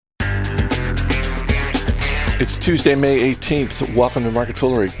It's Tuesday, May 18th. Welcome to Market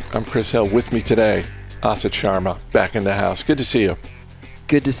Foolery. I'm Chris Hill. With me today, Asit Sharma, back in the house. Good to see you.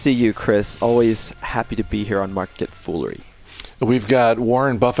 Good to see you, Chris. Always happy to be here on Market Foolery. We've got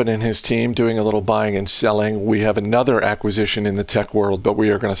Warren Buffett and his team doing a little buying and selling. We have another acquisition in the tech world, but we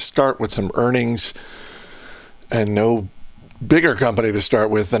are going to start with some earnings, and no bigger company to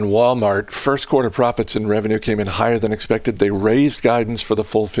start with than Walmart. First quarter profits and revenue came in higher than expected. They raised guidance for the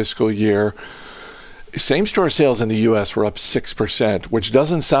full fiscal year. Same-store sales in the U.S. were up 6%, which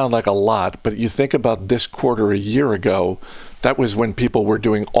doesn't sound like a lot, but you think about this quarter a year ago, that was when people were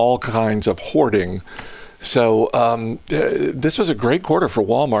doing all kinds of hoarding. So this was a great quarter for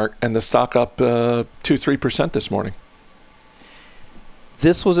Walmart, and the stock up 2-3% this morning.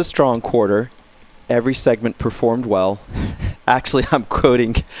 This was a strong quarter. Every segment performed well. Actually, I'm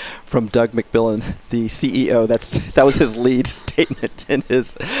quoting from Doug McMillon, the CEO. That was his lead statement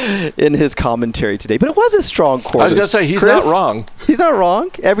in his commentary today. But it was a strong quarter. I was going to say, he's Chris, not wrong. He's not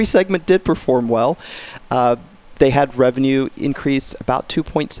wrong. Every segment did perform well. They had revenue increase about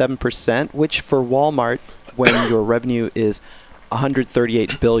 2.7%, which for Walmart, when your revenue is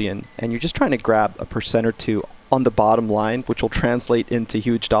 $138 billion, and you're just trying to grab a percent or two on the bottom line, which will translate into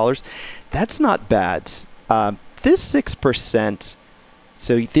huge dollars, that's not bad. This 6%,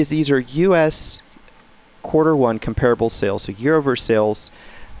 so these are U.S. quarter one comparable sales, so year-over sales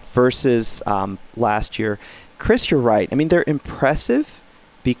versus last year. Chris, you're right. I mean, they're impressive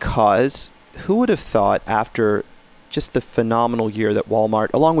because who would have thought after just the phenomenal year that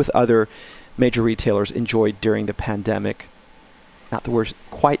Walmart, along with other major retailers, enjoyed during the pandemic? Not that we're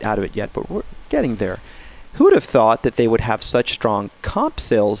quite out of it yet, but we're getting there. Who would have thought that they would have such strong comp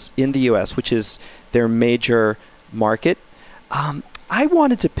sales in the U.S., which is their major market? I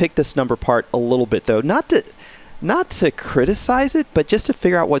wanted to pick this number apart a little bit, though, not to criticize it, but just to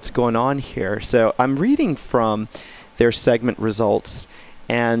figure out what's going on here. So I'm reading from their segment results,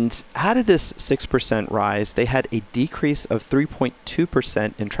 and how did this 6% rise? They had a decrease of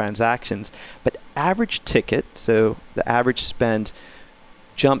 3.2% in transactions, but average ticket, so the average spend,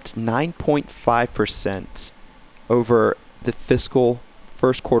 jumped 9.5% over the fiscal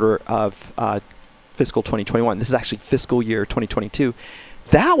first quarter of fiscal 2021. This is actually fiscal year 2022.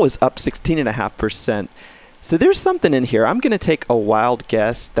 That was up 16.5%. So there's something in here. I'm going to take a wild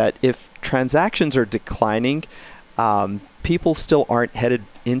guess that if transactions are declining, people still aren't headed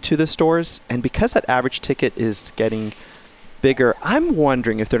into the stores. And because that average ticket is getting bigger, I'm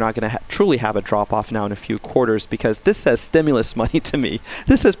wondering if they're not going to truly have a drop-off now in a few quarters, because this says stimulus money to me.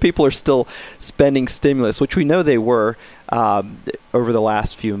 This says people are still spending stimulus, which we know they were over the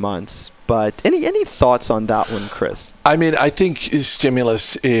last few months. But any thoughts on that one, Chris? I mean, I think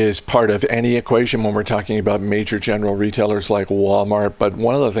stimulus is part of any equation when we're talking about major general retailers like Walmart. But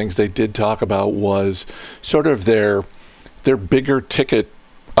one of the things they did talk about was sort of their bigger ticket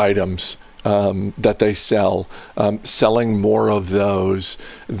items that they sell, selling more of those.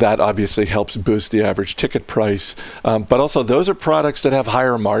 That obviously helps boost the average ticket price. But also those are products that have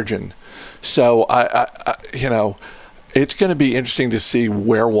higher margin. So I it's going to be interesting to see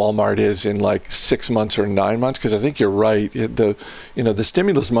where Walmart is in like 6 months or 9 months, because I think you're right. The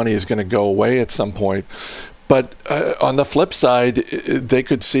stimulus money is going to go away at some point. But on the flip side, they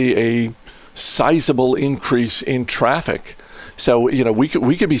could see a sizable increase in traffic. So, we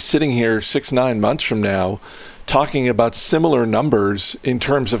could be sitting here 6-9 months from now talking about similar numbers in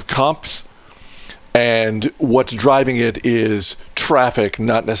terms of comps, and what's driving it is traffic,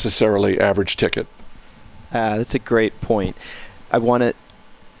 not necessarily average ticket. That's a great point. I want to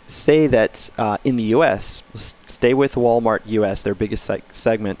say that in the U.S., stay with Walmart U.S., their biggest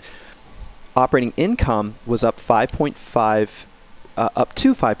segment, operating income was up to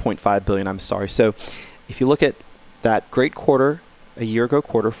 $5.5 billion. I'm sorry. So if you look at that great quarter, a year ago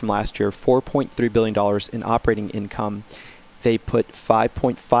quarter from last year, $4.3 billion in operating income. They put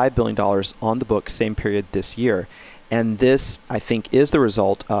 $5.5 billion on the books same period this year. And this, I think, is the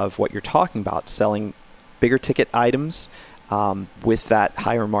result of what you're talking about, selling bigger ticket items with that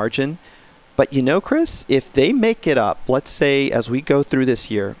higher margin. But Chris, if they make it up, let's say as we go through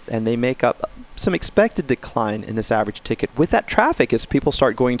this year, and they make up some expected decline in this average ticket with that traffic as people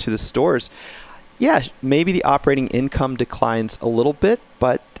start going to the stores, yeah, maybe the operating income declines a little bit,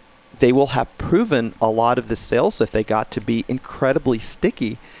 but they will have proven a lot of the sales if they got to be incredibly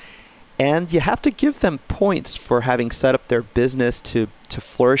sticky. And you have to give them points for having set up their business to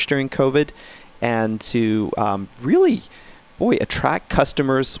flourish during COVID and to really, attract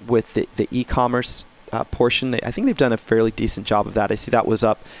customers with the e-commerce portion. I think they've done a fairly decent job of that. I see that was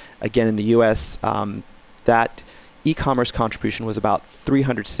up again in the U.S. That e-commerce contribution was about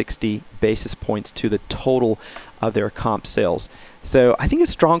 360 basis points to the total of their comp sales. So I think a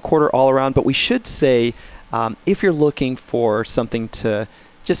strong quarter all around, but we should say if you're looking for something to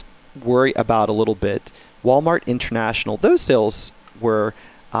just worry about a little bit, Walmart International, those sales were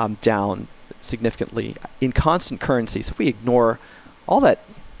down significantly in constant currency. So if we ignore all that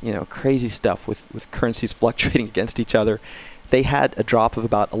crazy stuff with currencies fluctuating against each other, they had a drop of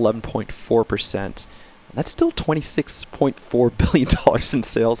about 11.4%. That's still $26.4 billion in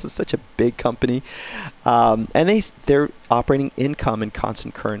sales. It's such a big company. And their operating income in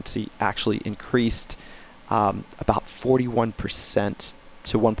constant currency actually increased about 41%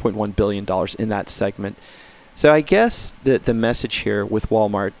 to $1.1 billion in that segment. So I guess the message here with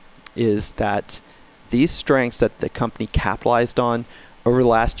Walmart is that these strengths that the company capitalized on over the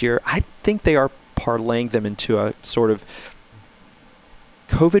last year, I think they are parlaying them into a sort of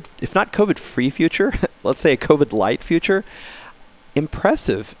COVID, if not COVID-free future, let's say a COVID-light future.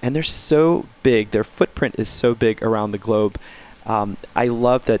 Impressive. And they're so big. Their footprint is so big around the globe. I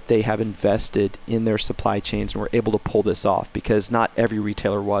love that they have invested in their supply chains and were able to pull this off, because not every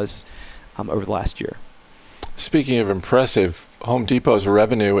retailer was over the last year. Speaking of impressive, Home Depot's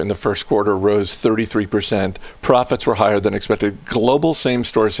revenue in the first quarter rose 33%. Profits were higher than expected. Global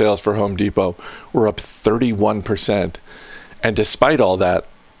same-store sales for Home Depot were up 31%. And despite all that,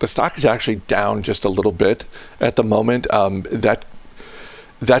 the stock is actually down just a little bit at the moment. That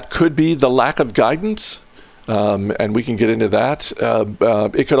could be the lack of guidance, and we can get into that.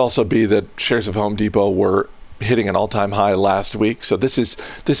 It could also be that shares of Home Depot were hitting an all-time high last week. So this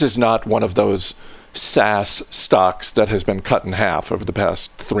is not one of those SaaS stocks that has been cut in half over the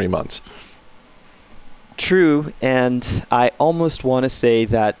past 3 months. True, and I almost want to say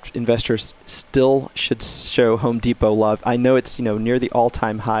that investors still should show Home Depot love. I know it's near the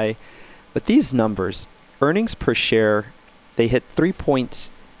all-time high, but these numbers, earnings per share, they hit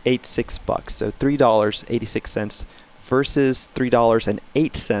 $3.86, so $3.86 versus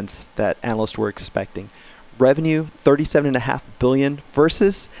 $3.08 that analysts were expecting. Revenue $37.5 billion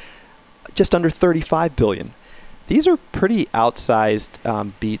versus just under $35 billion. These are pretty outsized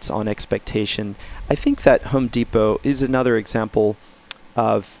beats on expectation. I think that Home Depot is another example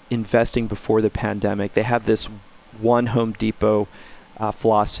of investing before the pandemic. They have this one Home Depot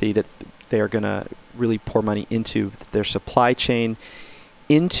philosophy that they are going to really pour money into their supply chain,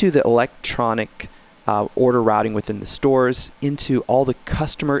 into the electronic order routing within the stores, into all the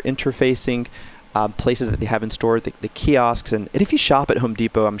customer interfacing places that they have in store, the kiosks. And if you shop at Home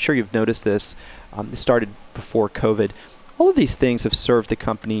Depot, I'm sure you've noticed this. This started before COVID. All of these things have served the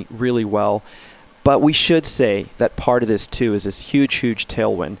company really well. But we should say that part of this, too, is this huge, huge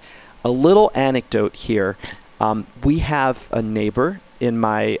tailwind. A little anecdote here. We have a neighbor in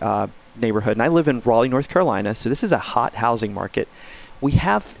my neighborhood, and I live in Raleigh, North Carolina, so this is a hot housing market. We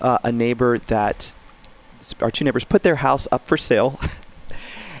have a neighbor that our two neighbors put their house up for sale,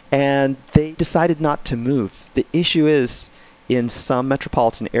 and they decided not to move. The issue is, in some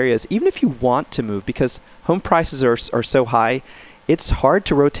metropolitan areas, even if you want to move, because home prices are so high, it's hard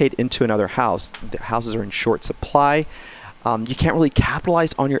to rotate into another house. The houses are in short supply. You can't really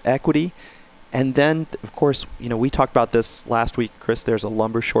capitalize on your equity. And then, of course, we talked about this last week, Chris, there's a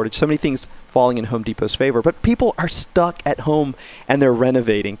lumber shortage. So many things falling in Home Depot's favor. But people are stuck at home and they're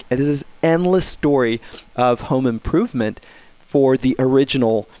renovating. And this is an endless story of home improvement for the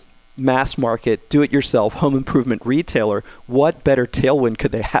original mass market, do-it-yourself home improvement retailer. What better tailwind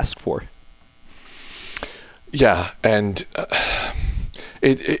could they ask for? Yeah, and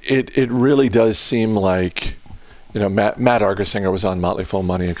it really does seem like, Matt Argersinger was on Motley Fool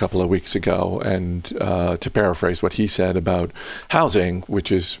Money a couple of weeks ago, and to paraphrase what he said about housing,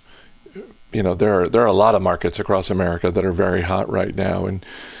 which is, there are a lot of markets across America that are very hot right now, and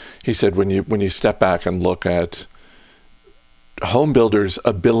he said when you step back and look at home builders'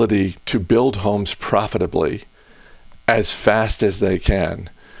 ability to build homes profitably as fast as they can,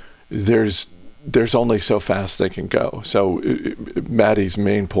 there's only so fast they can go. So Maddie's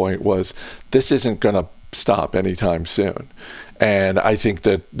main point was this isn't going to stop anytime soon. And I think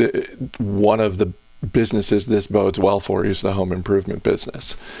that one of the businesses this bodes well for is the home improvement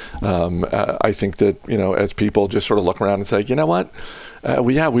business. I think that, as people just sort of look around and say, you know what,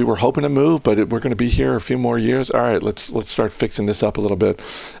 we were hoping to move, but we're going to be here a few more years. All right, let's start fixing this up a little bit.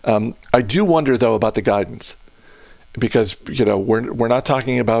 I do wonder, though, about the guidance, because, we're not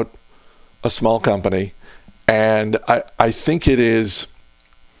talking about a small company. And I think it is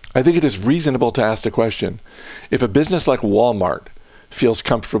reasonable to ask the question, if a business like Walmart feels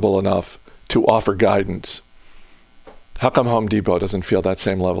comfortable enough to offer guidance, how come Home Depot doesn't feel that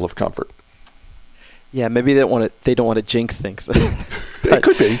same level of comfort? Yeah, maybe they don't want to jinx things. It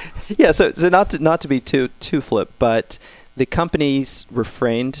could be. Yeah, so not to be too flip, but the companies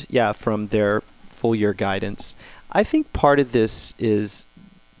refrained, from their full year guidance. I think part of this is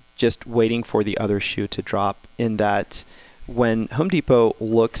just waiting for the other shoe to drop, in that when Home Depot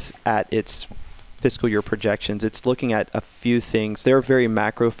looks at its fiscal year projections, it's looking at a few things. They're a very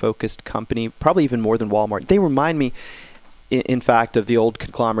macro-focused company, probably even more than Walmart. They remind me, in fact, of the old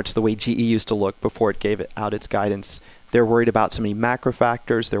conglomerates, the way GE used to look before it gave out its guidance. They're worried about so many macro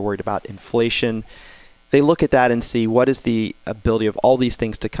factors. They're worried about inflation. They look at that and see what is the ability of all these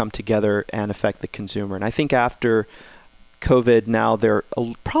things to come together and affect the consumer. And I think after COVID, now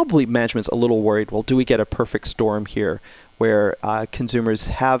probably management's a little worried. Well, do we get a perfect storm here where consumers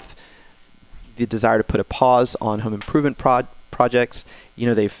have the desire to put a pause on home improvement projects?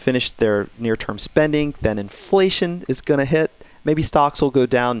 They've finished their near-term spending, then inflation is going to hit. Maybe stocks will go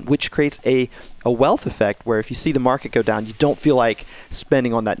down, which creates a wealth effect where if you see the market go down, you don't feel like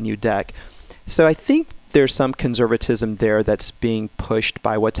spending on that new deck. So I think there's some conservatism there that's being pushed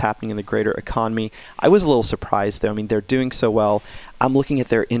by what's happening in the greater economy. I was a little surprised, though. I mean, they're doing so well. I'm looking at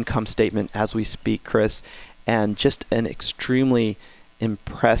their income statement as we speak, Chris, and just an extremely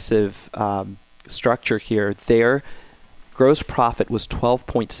impressive structure here. Their gross profit was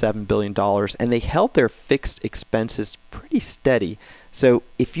 $12.7 billion, and they held their fixed expenses pretty steady. So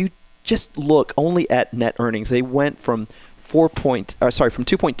if you just look only at net earnings, they went from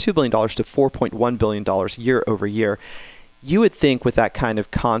 $2.2 billion to $4.1 billion year over year. You would think with that kind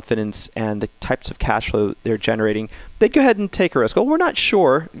of confidence and the types of cash flow they're generating, they'd go ahead and take a risk. Well, we're not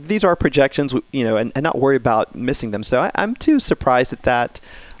sure. These are projections, and not worry about missing them. So I'm too surprised at that,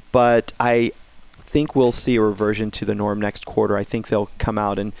 but I think we'll see a reversion to the norm next quarter. I think they'll come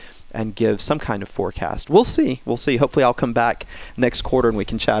out and give some kind of forecast. We'll see. Hopefully I'll come back next quarter and we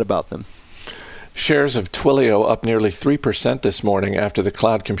can chat about them. Shares of Twilio up nearly 3% this morning after the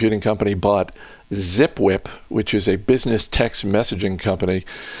cloud computing company bought Zipwhip, which is a business text messaging company.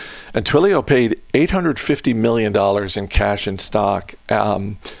 And Twilio paid $850 million in cash and stock.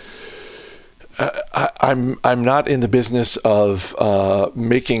 I'm not in the business of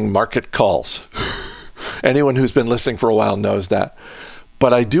making market calls. Anyone who's been listening for a while knows that.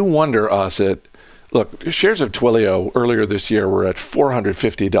 But I do wonder, Asit, look, shares of Twilio earlier this year were at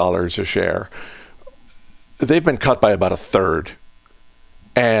 $450 a share. They've been cut by about a third.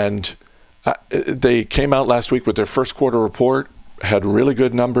 And they came out last week with their first quarter report, had really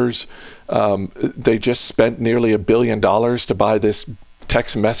good numbers. They just spent nearly $1 billion to buy this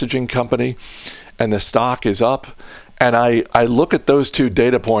text messaging company, and the stock is up. And I look at those two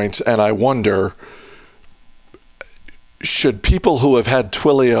data points and I wonder, should people who have had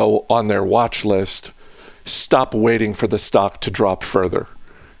Twilio on their watch list stop waiting for the stock to drop further?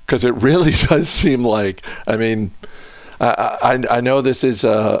 Because it really does seem like, I know this is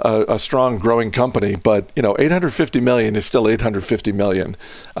a strong growing company, but $850 million is still $850 million.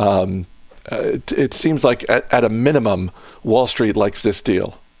 It seems like at a minimum, Wall Street likes this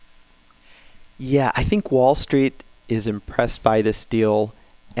deal. Yeah, I think Wall Street is impressed by this deal,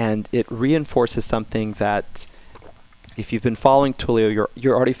 and it reinforces something that if you've been following Twilio,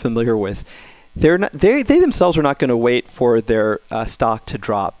 you're already familiar with. They themselves are not going to wait for their stock to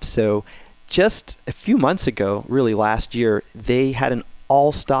drop. So just a few months ago, really last year, they had an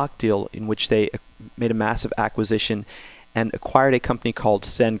all-stock deal in which they made a massive acquisition and acquired a company called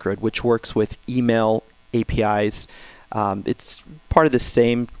SendGrid, which works with email APIs. It's part of the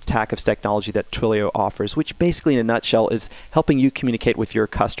same stack of technology that Twilio offers, which basically in a nutshell is helping you communicate with your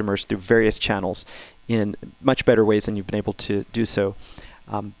customers through various channels in much better ways than you've been able to do so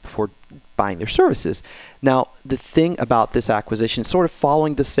before buying their services. Now, the thing about this acquisition is sort of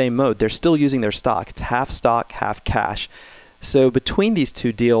following the same mode. They're still using their stock. It's half stock, half cash. So between these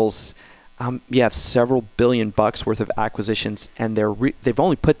two deals, you have several $billion worth of acquisitions, and they've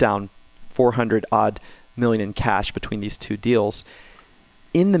only put down $400-odd million in cash between these two deals.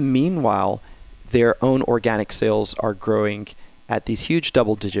 In the meanwhile, their own organic sales are growing at these huge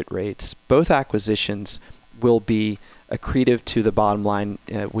double-digit rates. Both acquisitions will be accretive to the bottom line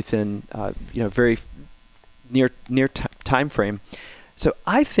within very near time frame. So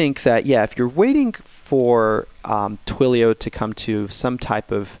I think that if you're waiting for Twilio to come to some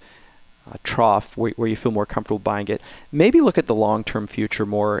type of trough where you feel more comfortable buying it, maybe look at the long-term future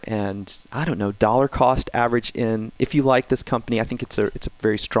more, and I don't know, dollar cost average in. If you like this company, I think it's a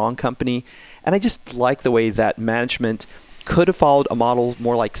very strong company, and I just like the way that management could have followed a model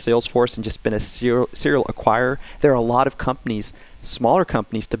more like Salesforce and just been a serial acquirer. There are a lot of companies, smaller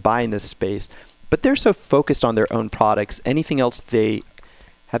companies, to buy in this space, but they're so focused on their own products. Anything else they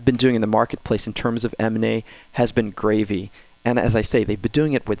have been doing in the marketplace in terms of M&A has been gravy. And as I say, they've been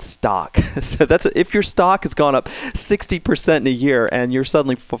doing it with stock. So if your stock has gone up 60% in a year and you're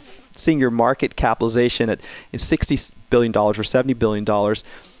suddenly seeing your market capitalization at $60 billion or $70 billion,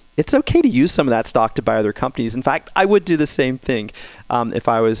 it's okay to use some of that stock to buy other companies. In fact, I would do the same thing if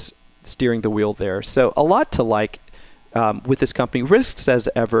I was steering the wheel there. So a lot to like with this company. Risks as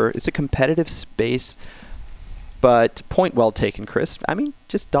ever. It's a competitive space, but point well taken, Chris. I mean,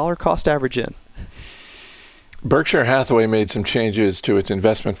 just dollar cost average in. Berkshire Hathaway made some changes to its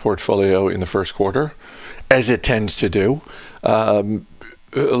investment portfolio in the first quarter, as it tends to do.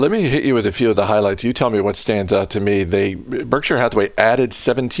 Let me hit you with a few of the highlights. You tell me what stands out to me. Berkshire Hathaway added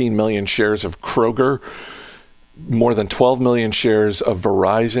 17 million shares of Kroger, more than 12 million shares of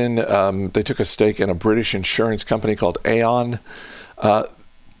Verizon. They took a stake in a British insurance company called Aon.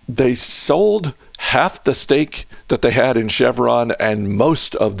 They sold half the stake that they had in Chevron and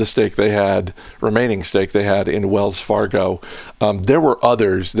most of the remaining stake they had in Wells Fargo. There were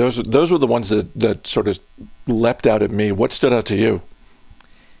others. Those were the ones that sort of leapt out at me. What stood out to you?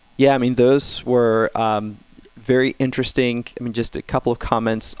 Yeah, I mean, those were very interesting. I mean, just a couple of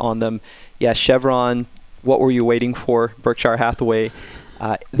comments on them. Yeah, Chevron, what were you waiting for? Berkshire Hathaway.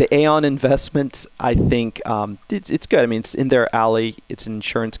 The Aon investment, I think it's good. I mean, it's in their alley. It's an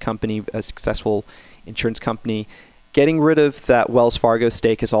insurance company, a successful insurance company. Getting rid of that Wells Fargo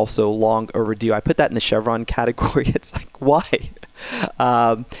stake is also long overdue. I put that in the Chevron category. It's like, why?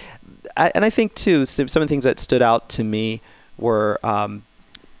 And I think, too, some of the things that stood out to me were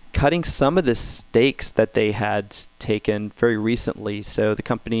cutting some of the stakes that they had taken very recently. So the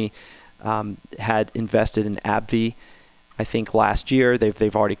company had invested in AbbVie, I think last year.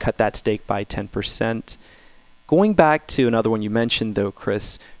 They've already cut that stake by 10%. Going back to another one you mentioned, though,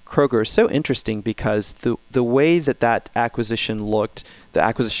 Chris, Kroger is so interesting because the way that acquisition looked, the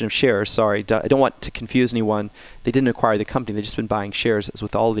acquisition of shares, sorry, I don't want to confuse anyone. They didn't acquire the company. They've just been buying shares, as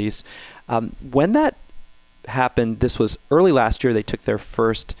with all these. When that happened, this was early last year, they took their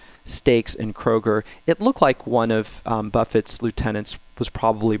first stakes in Kroger. It looked like one of Buffett's lieutenants was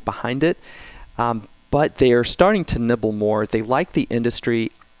probably behind it. But they are starting to nibble more. They like the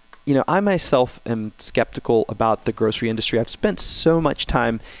industry. You know, I myself am skeptical about the grocery industry. I've spent so much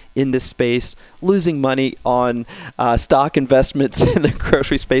time in this space, losing money on stock investments in the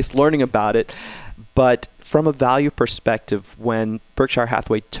grocery space, learning about it. But from a value perspective, when Berkshire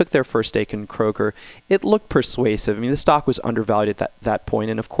Hathaway took their first stake in Kroger, it looked persuasive. I mean, the stock was undervalued at that point,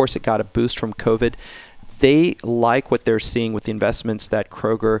 and of course it got a boost from COVID. They like what they're seeing with the investments that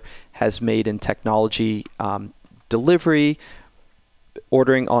Kroger has made in technology, delivery,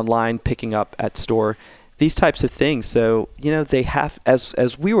 ordering online, picking up at store, these types of things. So, you know, they have,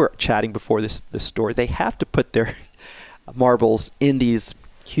 as we were chatting before this story, they have to put their marbles in these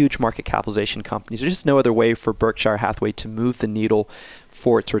huge market capitalization companies. There's just no other way for Berkshire Hathaway to move the needle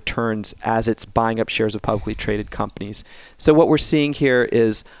for its returns as it's buying up shares of publicly traded companies. So what we're seeing here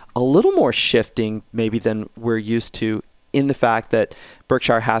is a little more shifting maybe than we're used to, in the fact that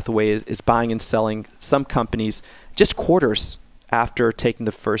Berkshire Hathaway is buying and selling some companies just quarters after taking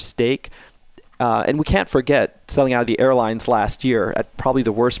the first stake. And we can't forget selling out of the airlines last year at probably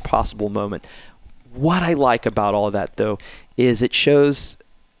the worst possible moment. What I like about all of that, though, is it shows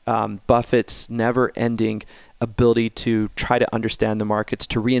Buffett's never-ending ability to try to understand the markets,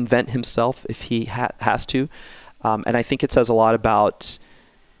 to reinvent himself if he has to. And I think it says a lot about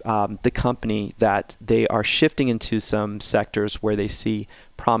the company that they are shifting into some sectors where they see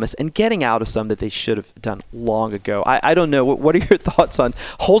promise and getting out of some that they should have done long ago. I don't know. What are your thoughts on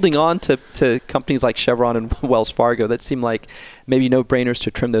holding on to companies like Chevron and Wells Fargo that seem like maybe no-brainers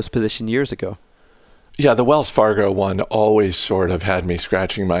to trim those positions years ago? Yeah, the Wells Fargo one always sort of had me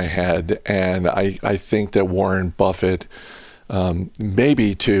scratching my head. And I think that Warren Buffett,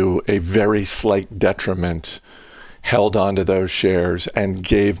 maybe to a very slight detriment, held on to those shares and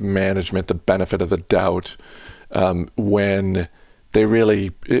gave management the benefit of the doubt when they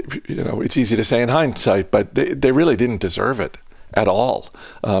really, it's easy to say in hindsight, but they really didn't deserve it at all,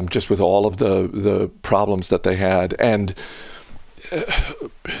 just with all of the problems that they had. And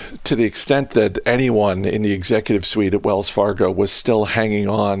to the extent that anyone in the executive suite at Wells Fargo was still hanging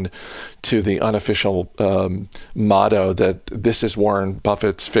on to the unofficial motto that this is Warren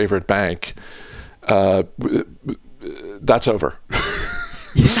Buffett's favorite bank, that's over.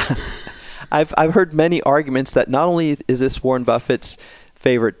 Yeah. I've heard many arguments that not only is this Warren Buffett's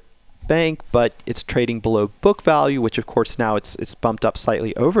favorite bank, but it's trading below book value, which of course now it's bumped up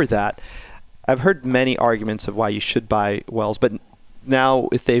slightly over that. I've heard many arguments of why you should buy Wells, but now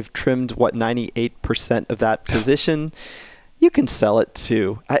if they've trimmed 98% of that position, you can sell it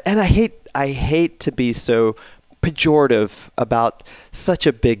too. And I hate to be so pejorative about such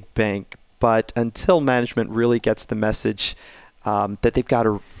a big bank, but until management really gets the message that they've got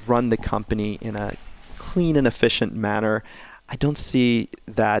to run the company in a clean and efficient manner, I don't see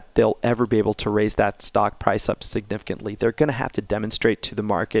that they'll ever be able to raise that stock price up significantly. They're going to have to demonstrate to the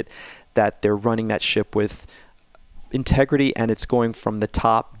market that they're running that ship with integrity, and it's going from the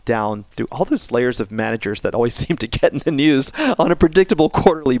top down through all those layers of managers that always seem to get in the news on a predictable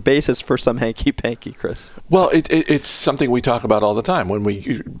quarterly basis for some hanky-panky, Chris. Well, it's something we talk about all the time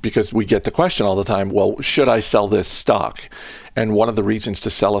because we get the question all the time, well, should I sell this stock? And one of the reasons to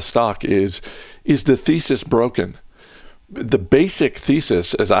sell a stock is the thesis broken? The basic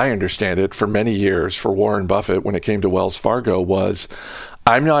thesis, as I understand it, for many years for Warren Buffett when it came to Wells Fargo was,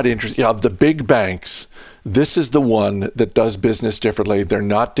 I'm not interested, of the big banks, this is the one that does business differently. They're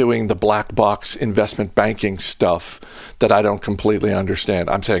not doing the black box investment banking stuff that I don't completely understand.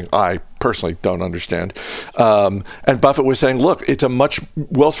 I'm saying I personally don't understand. And Buffett was saying, look,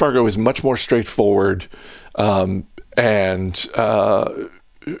 Wells Fargo is much more straightforward, and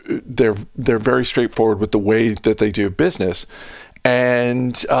they're very straightforward with the way that they do business.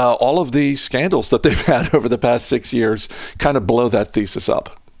 And all of the scandals that they've had over the past 6 years kind of blow that thesis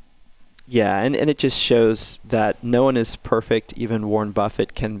up. Yeah, and it just shows that no one is perfect. Even Warren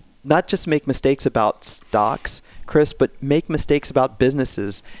Buffett can not just make mistakes about stocks, Chris, but make mistakes about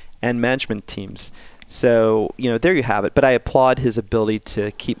businesses and management teams. So, there you have it. But I applaud his ability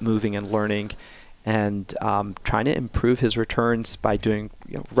to keep moving and learning and trying to improve his returns by doing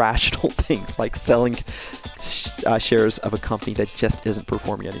rational things like selling shares of a company that just isn't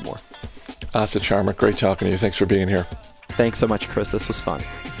performing anymore. Asa Charma, great talking to you. Thanks for being here. Thanks so much, Chris. This was fun.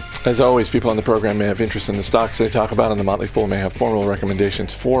 As always, people on the program may have interest in the stocks they talk about, and the Motley Fool may have formal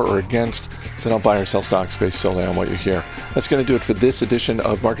recommendations for or against, so don't buy or sell stocks based solely on what you hear. That's going to do it for this edition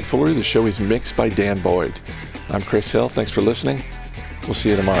of Market Foolery. The show is mixed by Dan Boyd. I'm Chris Hill. Thanks for listening. We'll see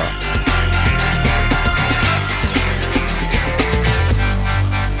you tomorrow.